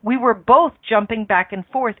that, we were both jumping back and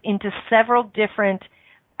forth into several different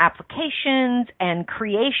applications and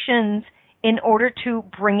creations in order to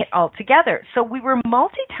bring it all together. So we were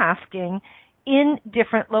multitasking in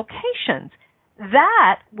different locations.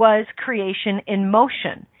 That was creation in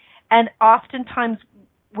motion. And oftentimes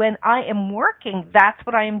when I am working, that's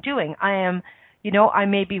what I am doing. I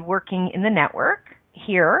may be working in the network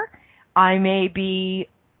here. I may be,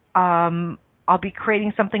 I'll be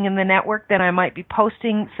creating something in the network, then I might be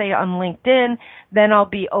posting, say, on LinkedIn. Then I'll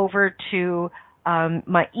be over to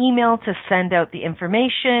my email to send out the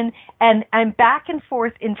information. And I'm back and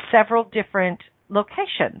forth in several different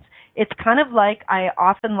locations. It's kind of like, I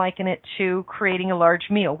often liken it to creating a large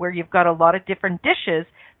meal where you've got a lot of different dishes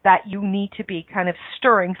that you need to be kind of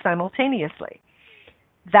stirring simultaneously.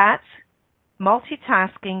 That's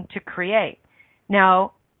multitasking to create.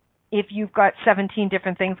 Now, if you've got 17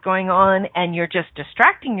 different things going on and you're just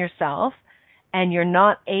distracting yourself and you're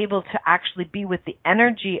not able to actually be with the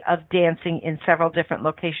energy of dancing in several different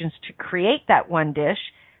locations to create that one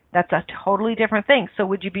dish, that's a totally different thing. So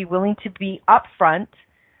would you be willing to be upfront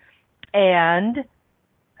and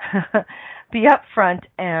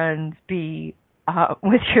be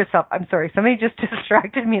with yourself? I'm sorry, somebody just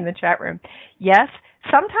distracted me in the chat room. Yes,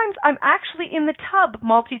 sometimes I'm actually in the tub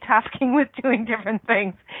multitasking with doing different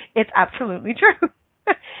things. It's absolutely true.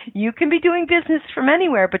 You can be doing business from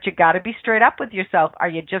anywhere, but you got to be straight up with yourself. Are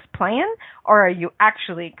you just playing, or are you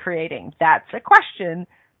actually creating? That's a question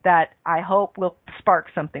that I hope will spark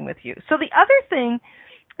something with you. So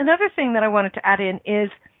another thing that I wanted to add in is,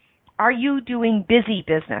 are you doing busy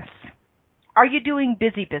business? Are you doing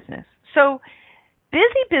busy business? So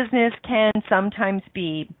busy business can sometimes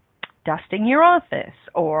be dusting your office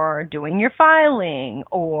or doing your filing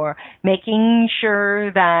or making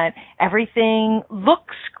sure that everything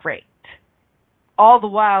looks great, all the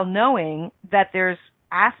while knowing that there's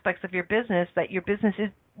aspects of your business that your business is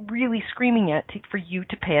really screaming at for you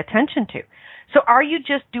to pay attention to. So are you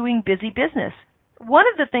just doing busy business? One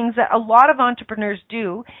of the things that a lot of entrepreneurs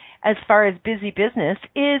do as far as busy business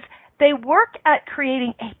is they work at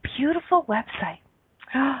creating a beautiful website.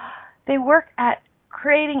 They work at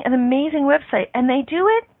creating an amazing website, and they do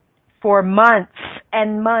it for months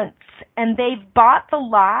and months, and they've bought the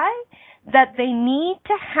lie that they need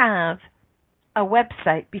to have a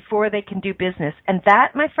website before they can do business, and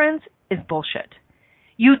that, my friends, is bullshit.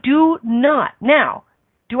 You do not. Now,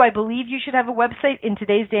 do I believe you should have a website in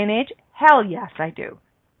today's day and age? Hell yes, I do.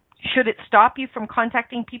 Should it stop you from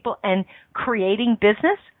contacting people and creating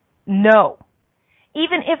business? No.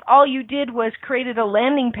 Even if all you did was created a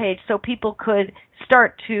landing page so people could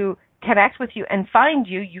start to connect with you and find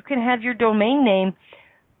you, you can have your domain name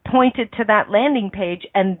pointed to that landing page,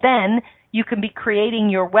 and then you can be creating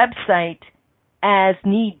your website as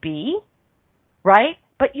need be, right?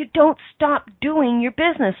 But you don't stop doing your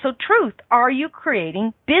business. So truth, are you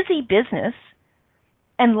creating busy business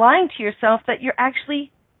and lying to yourself that you're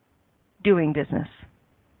actually doing business?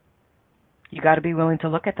 You got to be willing to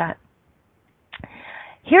look at that.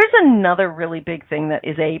 Here's another really big thing that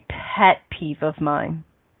is a pet peeve of mine.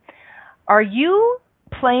 Are you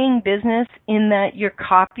playing business in that you're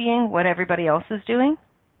copying what everybody else is doing?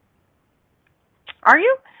 Are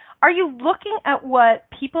you? Are you looking at what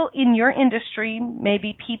people in your industry,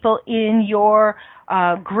 maybe people in your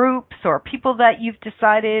groups or people that you've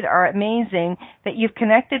decided are amazing that you've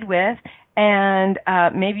connected with, and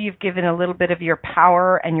maybe you've given a little bit of your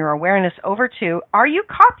power and your awareness over to? Are you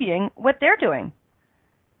copying what they're doing?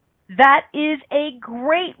 That is a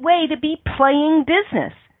great way to be playing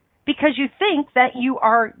business, because you think that you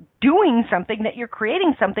are doing something, that you're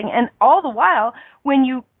creating something, and all the while, when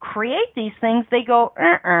you create these things, they go,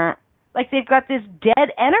 like they've got this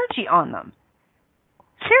dead energy on them.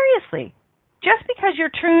 Seriously, just because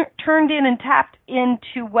you're turned in and tapped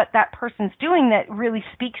into what that person's doing that really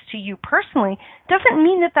speaks to you personally doesn't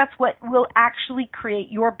mean that that's what will actually create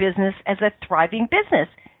your business as a thriving business.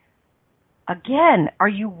 Again, are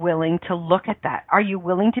you willing to look at that? Are you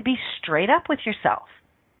willing to be straight up with yourself?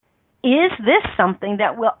 Is this something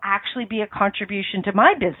that will actually be a contribution to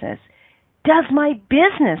my business? Does my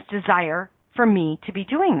business desire for me to be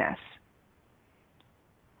doing this?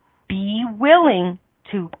 Be willing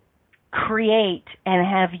to create and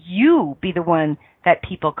have you be the one that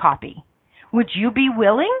people copy. Would you be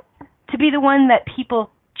willing to be the one that people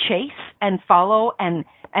chase and follow and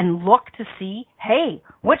look to see, hey,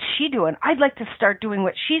 what's she doing? I'd like to start doing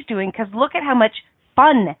what she's doing, because look at how much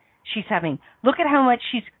fun she's having. Look at how much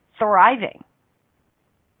she's thriving.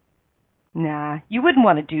 Nah, you wouldn't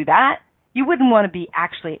want to do that. You wouldn't want to be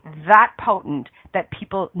actually that potent that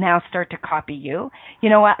people now start to copy you. You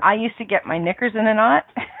know what? I used to get my knickers in a knot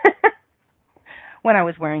when I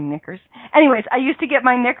was wearing knickers. Anyways, I used to get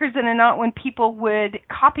my knickers in a knot when people would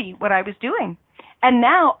copy what I was doing. And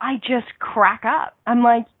now I just crack up. I'm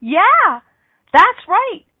like, yeah, that's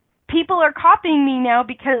right. People are copying me now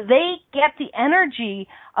because they get the energy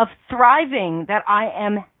of thriving that I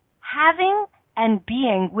am having and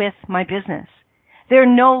being with my business. They're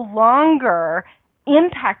no longer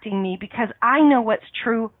impacting me because I know what's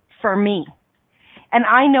true for me. And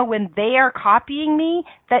I know when they are copying me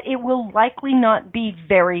that it will likely not be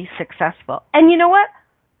very successful. And you know what?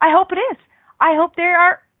 I hope it is. I hope they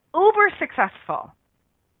are uber successful.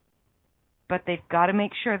 But they've got to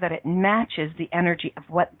make sure that it matches the energy of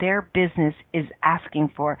what their business is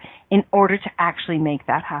asking for in order to actually make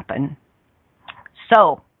that happen.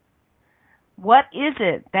 So, what is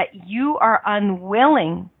it that you are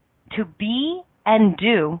unwilling to be and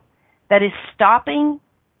do that is stopping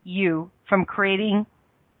you from creating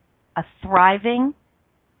a thriving,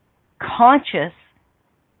 conscious,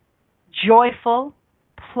 joyful,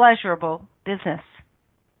 pleasurable business?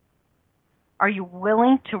 Are you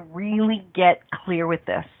willing to really get clear with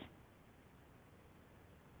this?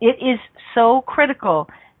 It is so critical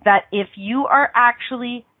that if you are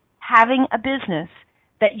actually having a business,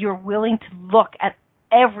 that you're willing to look at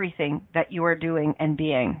everything that you are doing and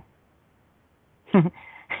being.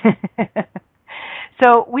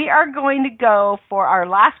 So we are going to go for our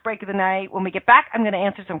last break of the night. When we get back, I'm going to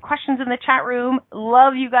answer some questions in the chat room.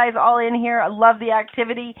 Love you guys all in here. I love the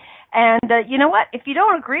activity. And you know what? If you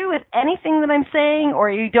don't agree with anything that I'm saying, or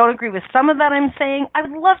you don't agree with some of that I'm saying, I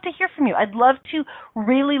would love to hear from you. I'd love to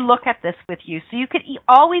really look at this with you. So you could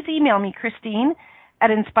always email me, Christine, at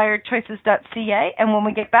inspiredchoices.ca. And when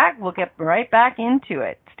we get back, we'll get right back into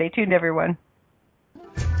it. Stay tuned, everyone.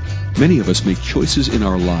 Many of us make choices in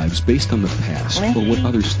our lives based on the past or what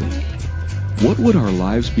others think. What would our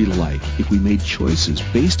lives be like if we made choices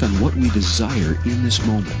based on what we desire in this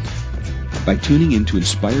moment? By tuning in to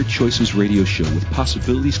Inspired Choices Radio Show with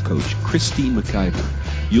Possibilities Coach Christine McIver,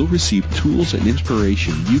 you'll receive tools and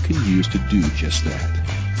inspiration you can use to do just that.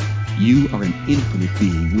 You are an infinite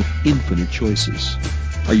being with infinite choices.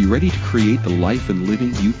 Are you ready to create the life and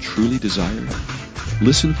living you truly desire?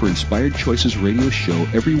 Listen for Inspired Choices Radio Show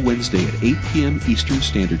every Wednesday at 8 p.m. Eastern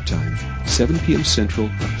Standard Time, 7 p.m. Central,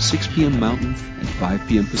 6 p.m. Mountain, and 5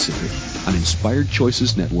 p.m. Pacific on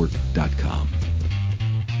InspiredChoicesNetwork.com.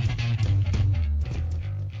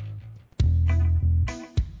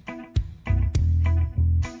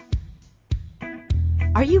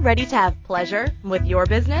 Are you ready to have pleasure with your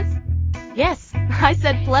business? Yes, I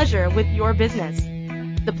said pleasure with your business.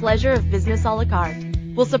 The Pleasure of Business a la carte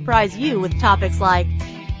will surprise you with topics like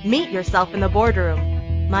meet yourself in the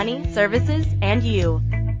boardroom, money, services, and you.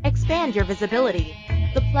 Expand your visibility.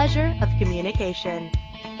 The pleasure of communication.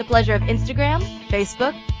 The pleasure of Instagram,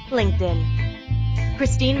 Facebook, LinkedIn.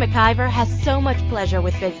 Christine McIver has so much pleasure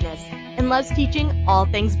with business and loves teaching all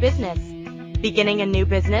things business. Beginning a new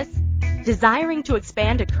business? Desiring to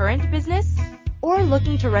expand a current business? Or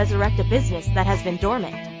looking to resurrect a business that has been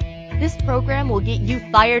dormant? This program will get you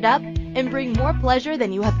fired up and bring more pleasure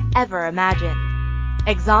than you have ever imagined.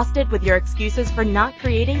 Exhausted with your excuses for not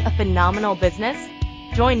creating a phenomenal business?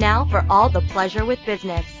 Join now for all the pleasure with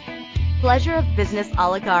business. Pleasure of Business a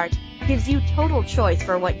la carte gives you total choice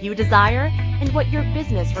for what you desire and what your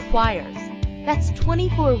business requires. That's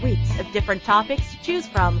 24 weeks of different topics to choose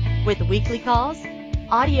from with weekly calls,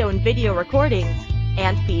 audio and video recordings,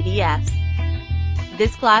 and PDFs.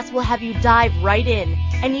 This class will have you dive right in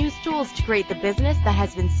and use tools to create the business that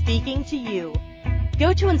has been speaking to you.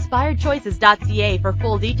 Go to InspiredChoices.ca for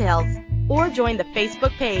full details or join the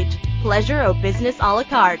Facebook page, Pleasure of Business a la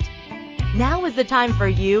carte. Now is the time for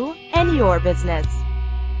you and your business.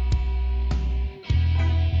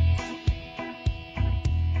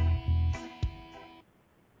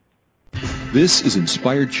 This is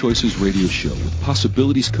Inspired Choices Radio Show with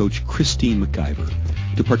Possibilities Coach Christine McIver.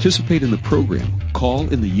 To participate in the program,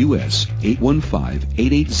 call in the U.S.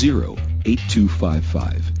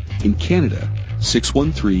 815-880-8255. In Canada,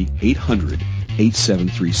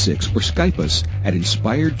 613-800-8736 or Skype us at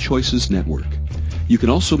Inspired Choices Network. You can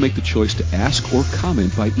also make the choice to ask or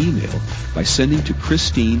comment by email by sending to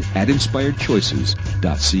Christine at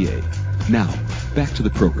InspiredChoices.ca. Now, back to the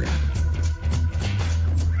program.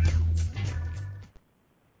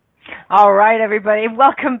 All right, everybody.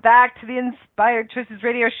 Welcome back to the Inspired Choices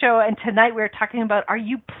Radio Show. And tonight we're talking about, are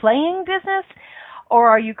you playing business or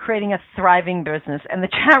are you creating a thriving business? And the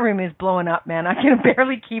chat room is blowing up, man. I can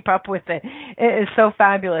barely keep up with it. It is so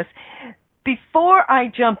fabulous. Before I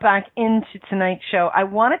jump back into tonight's show, I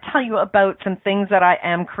want to tell you about some things that I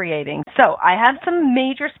am creating. So I have some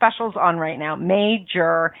major specials on right now, and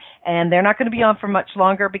they're not going to be on for much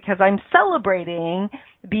longer because I'm celebrating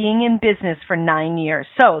being in business for 9 years.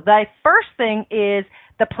 So the first thing is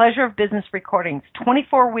the Pleasure of Business recordings,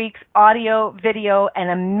 24 weeks, audio, video, and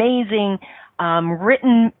amazing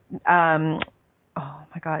written,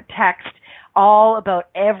 text, all about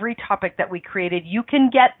every topic that we created. You can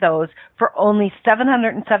get those for only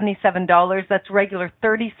 $777. That's regular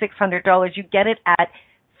 $3,600. You get it at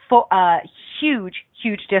huge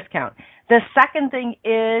discount. The second thing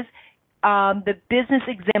is the business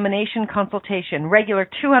examination consultation, regular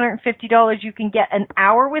 $250. You can get an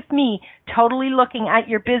hour with me totally looking at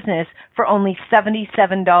your business for only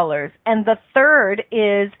 $77. And the third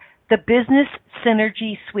is the Business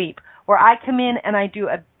Synergy Sweep, where I come in and I do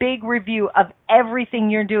a big review of everything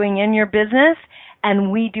you're doing in your business,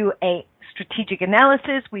 and we do a strategic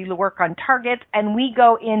analysis, we work on targets, and we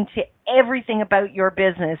go into everything about your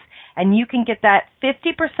business. And you can get that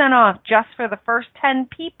 50% off just for the first 10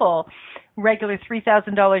 people. Regular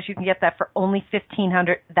 $3,000, you can get that for only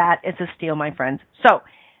 $1,500. That is a steal, my friends. So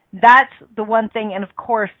that's the one thing. And of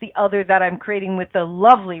course, the other that I'm creating with the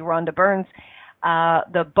lovely Rhonda Burns,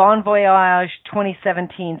 the Bon Voyage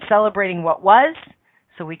 2017, celebrating what was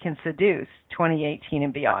so we can seduce 2018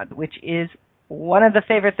 and beyond, which is one of the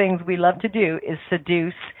favorite things we love to do, is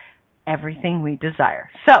seduce everything we desire.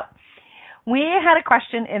 So we had a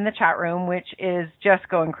question in the chat room, which is just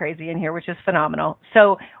going crazy in here, which is phenomenal.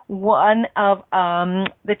 So one of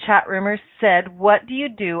the chat roomers said, what do you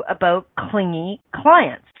do about clingy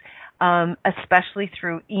clients, especially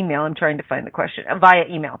through email? I'm trying to find the question, via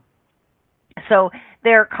email. So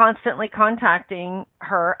they're constantly contacting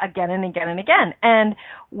her again and again and again. And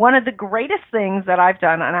one of the greatest things that I've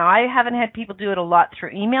done, and I haven't had people do it a lot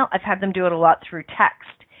through email, I've had them do it a lot through text.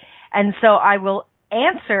 And so I will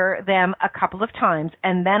answer them a couple of times,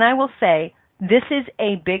 and then I will say, this is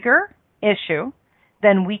a bigger issue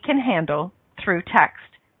than we can handle through text.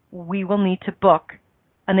 We will need to book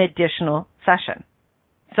an additional session.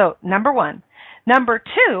 So, number one. Number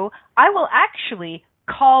two, I will actually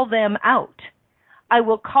call them out. I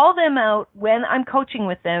will call them out when I'm coaching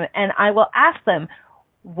with them, and I will ask them,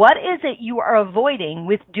 what is it you are avoiding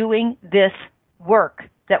with doing this work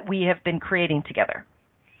that we have been creating together?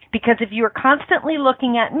 Because if you're constantly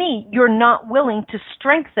looking at me, you're not willing to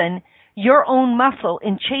strengthen your own muscle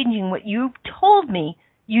in changing what you've told me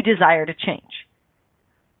you desire to change.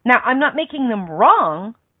 Now, I'm not making them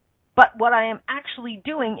wrong, but what I am actually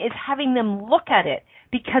doing is having them look at it,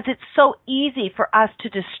 because it's so easy for us to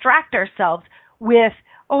distract ourselves with,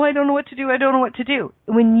 oh, I don't know what to do, I don't know what to do.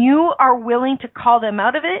 When you are willing to call them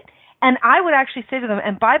out of it, and I would actually say to them,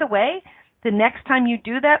 and by the way, the next time you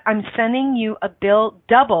do that, I'm sending you a bill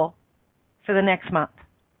double for the next month.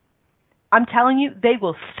 I'm telling you, they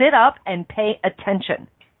will sit up and pay attention.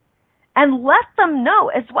 And let them know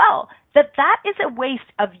as well that that is a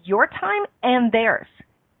waste of your time and theirs.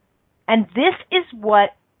 And this is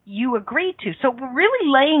what you agreed to. So we're really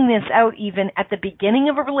laying this out even at the beginning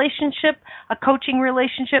of a relationship. A coaching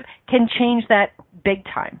relationship can change that big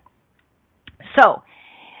time. So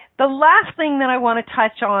the last thing that I want to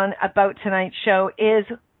touch on about tonight's show is,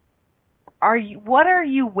 what are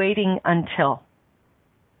you waiting until?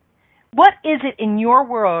 What is it in your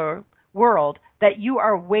world that you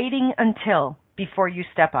are waiting until before you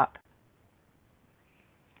step up?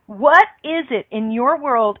 What is it in your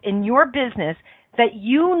world, in your business, that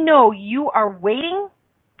you know you are waiting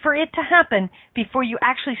for it to happen before you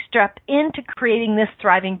actually step into creating this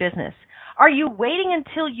thriving business? Are you waiting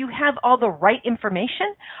until you have all the right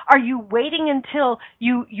information? Are you waiting until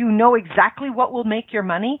you know exactly what will make your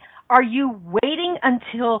money? Are you waiting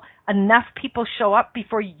until enough people show up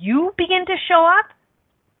before you begin to show up?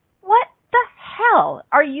 What the hell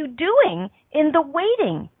are you doing in the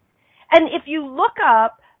waiting? And if you look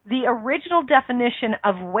up the original definition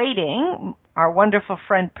of waiting, our wonderful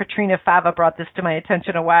friend Patrina Fava brought this to my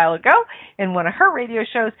attention a while ago in one of her radio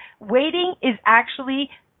shows. Waiting is actually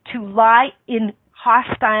to lie in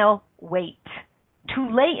hostile wait. To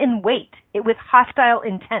lay in wait with hostile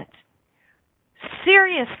intent.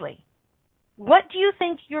 Seriously, what do you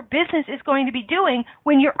think your business is going to be doing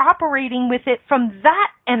when you're operating with it from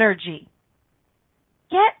that energy?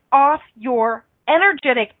 Get off your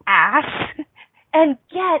energetic ass and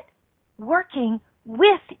get working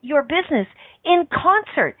with your business in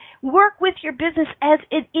concert. Work with your business as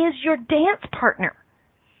it is your dance partner.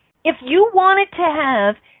 If you wanted to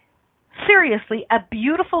have, seriously, a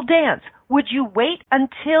beautiful dance, would you wait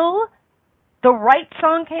until the right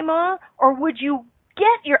song came on, or would you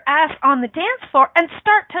get your ass on the dance floor and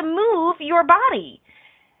start to move your body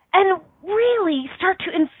and really start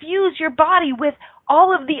to infuse your body with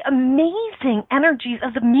all of the amazing energies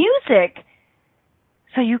of the music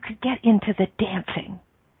so you could get into the dancing?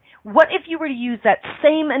 What if you were to use that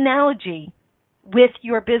same analogy with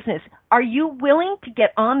your business? Are you willing to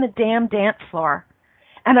get on the damn dance floor?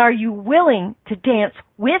 And are you willing to dance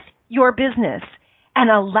with your business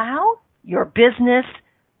and allow your business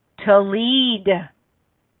to lead?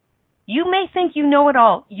 You may think you know it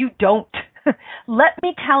all. You don't. Let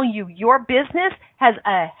me tell you, your business has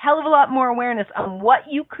a hell of a lot more awareness on what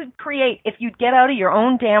you could create if you'd get out of your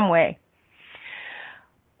own damn way.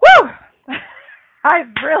 Woo!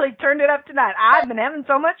 I've really turned it up tonight. I've been having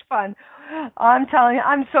so much fun. I'm telling you,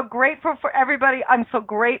 I'm so grateful for everybody. I'm so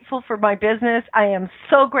grateful for my business. I am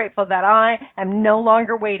so grateful that I am no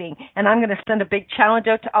longer waiting. And I'm going to send a big challenge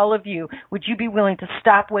out to all of you. Would you be willing to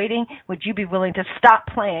stop waiting? Would you be willing to stop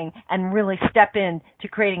playing and really step in to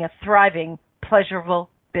creating a thriving, pleasurable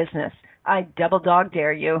business? I double dog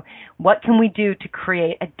dare you. What can we do to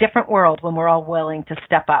create a different world when we're all willing to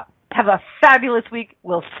step up? Have a fabulous week.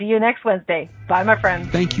 We'll see you next Wednesday. Bye, my friends.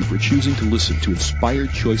 Thank you for choosing to listen to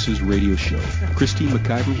Inspired Choices Radio Show. Christine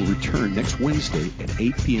McIver will return next Wednesday at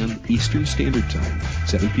 8 p.m. Eastern Standard Time,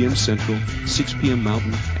 7 p.m. Central, 6 p.m.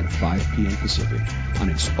 Mountain, and 5 p.m. Pacific on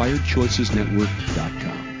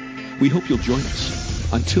InspiredChoicesNetwork.com. We hope you'll join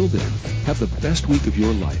us. Until then, have the best week of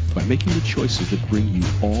your life by making the choices that bring you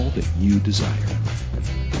all that you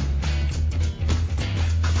desire.